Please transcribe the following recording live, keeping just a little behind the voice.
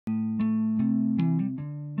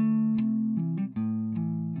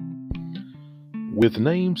With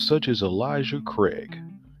names such as Elijah Craig,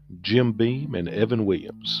 Jim Beam, and Evan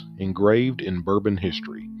Williams engraved in bourbon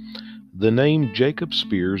history, the name Jacob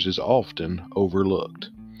Spears is often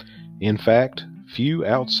overlooked. In fact, few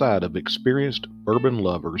outside of experienced bourbon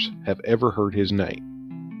lovers have ever heard his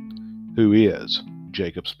name. Who is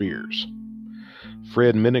Jacob Spears?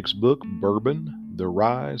 Fred Minnick's book, Bourbon, The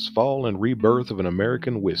Rise, Fall, and Rebirth of an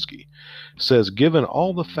American Whiskey, says given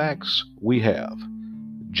all the facts we have,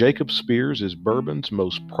 Jacob Spears is bourbon's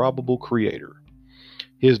most probable creator.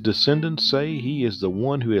 His descendants say he is the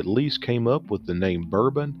one who at least came up with the name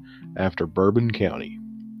Bourbon after Bourbon County.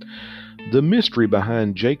 The mystery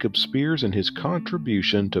behind Jacob Spears and his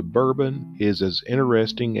contribution to bourbon is as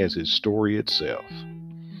interesting as his story itself.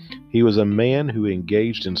 He was a man who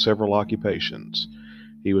engaged in several occupations.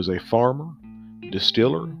 He was a farmer,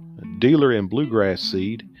 distiller, dealer in bluegrass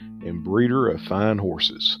seed, and breeder of fine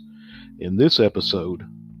horses. In this episode,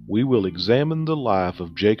 we will examine the life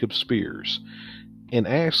of Jacob Spears and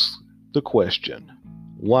ask the question,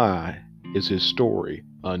 why is his story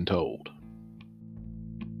untold?